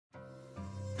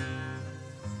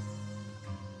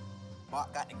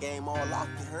Bot got the game on lock,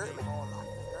 you heard me?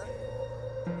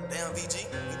 Damn, VG,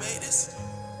 you made this?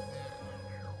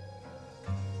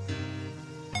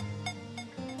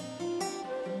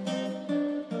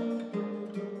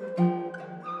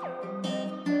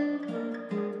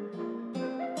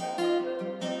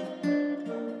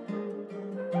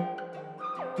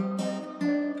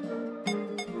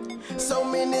 So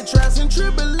many trials and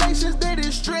tribulations that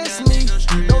it stress me.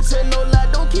 Don't tell no lie,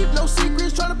 don't keep no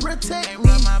secrets, tryna protect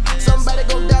me. Somebody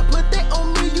gon' die, put that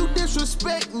on me, you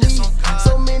disrespect me.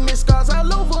 So many scars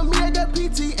all over me, I got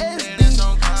PTSD.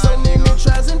 So many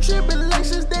trials and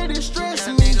tribulations that it stress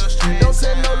me. Don't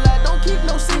tell no lie, don't keep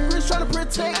no secrets, tryna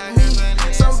protect me.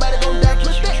 Somebody gon' die,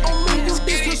 put that on me, you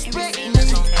disrespect me.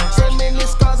 So many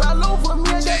scars all over me,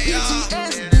 I got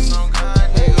PTSD.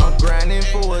 I'm grinding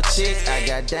for a chick, I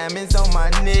got diamonds on my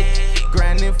neck.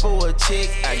 Grinding for a chick,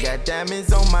 I got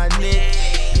diamonds on my neck.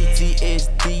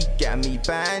 PTSD got me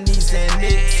buying these and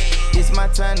nicks. It's my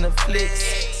time to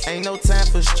flex, ain't no time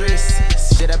for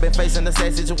stress. Shit, I've been facing the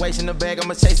same situation, the bag,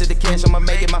 I'ma chase it, the cash, I'ma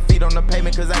make it, my feet on the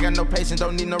pavement, cause I got no patience,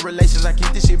 don't need no relations, I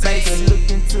keep this shit basic.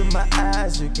 Look into my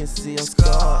eyes, you can see I'm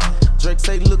scarred. Drake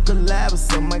say look alive, but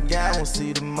so my guy won't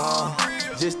see them all.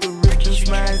 Just to reduce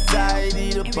my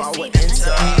anxiety, the bar will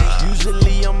enter.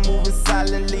 Usually I'm moving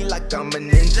silently like I'm a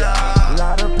ninja. A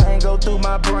lot of pain go through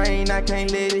my brain, I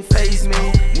can't let it face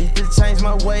me. Need to change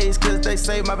my ways, cause they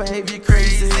say my behavior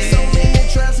crazy. So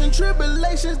many trials and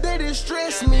tribulations that it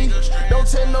stress me. Don't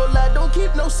tell no lie, don't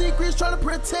keep no secrets, tryna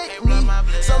protect me.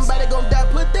 Somebody gon' die,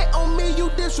 put that on me, you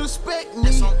disrespect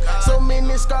me. So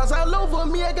many scars all over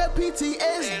me, I got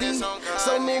PTSD.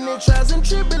 So many trials and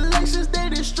tribulations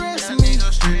that it stress me.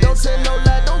 Don't tell no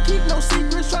lie, don't keep no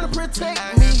secrets, tryna protect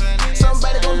me.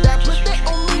 Somebody gon' die, put that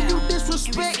on me, you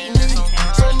disrespect me.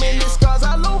 So many scars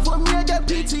all over me, I got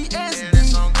PTSD.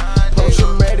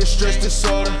 Post-traumatic stress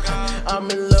disorder. I'm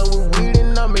in love with weed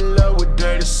and I'm in love with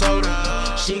dirty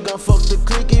soda. She gon' fuck the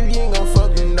clique, if you ain't gon'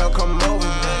 fuck then don't come over.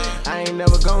 I ain't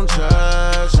never gon'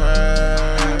 trust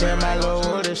her. Damn, my little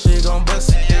water, she gon'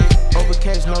 bust it. Open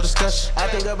case, no discussion. I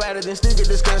think about it, then still get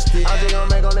disgusted. I just gon'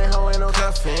 make on that hoe, ain't no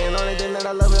cuffin'. Only thing that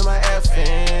I love is my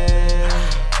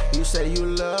effin'. You say you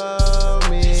love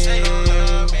me,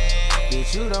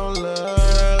 bitch, you don't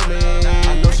love me.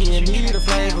 I know she in need of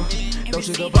flavor. Don't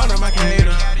she go burn on my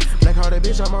cater. Black-hearted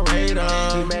bitch, I'm a raider.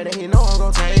 He mad and he know I'm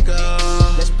gon' take her.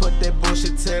 Let's put that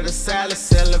bullshit to the side,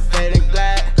 let's elevate and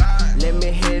glide. Let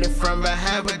me hit it from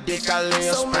behind, but dick all in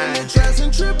your spine. So many trials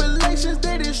and tribulations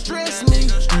that it stress me.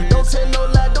 Don't tell no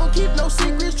lie, don't keep no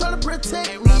secrets, tryna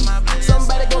protect me.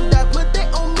 Somebody gon' die, put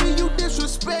that on me, you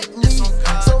disrespect me.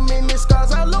 So many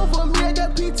scars all over me, I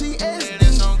got PTSD.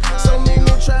 So many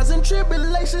trials and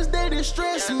tribulations that it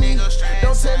stress me.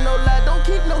 Don't tell no lie, don't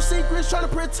keep no secrets, tryna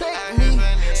protect me.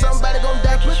 Somebody gon'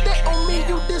 die, put that on me,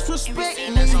 you disrespect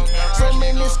me. So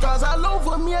many scars all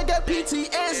over me, I got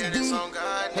PTSD.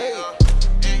 Hey.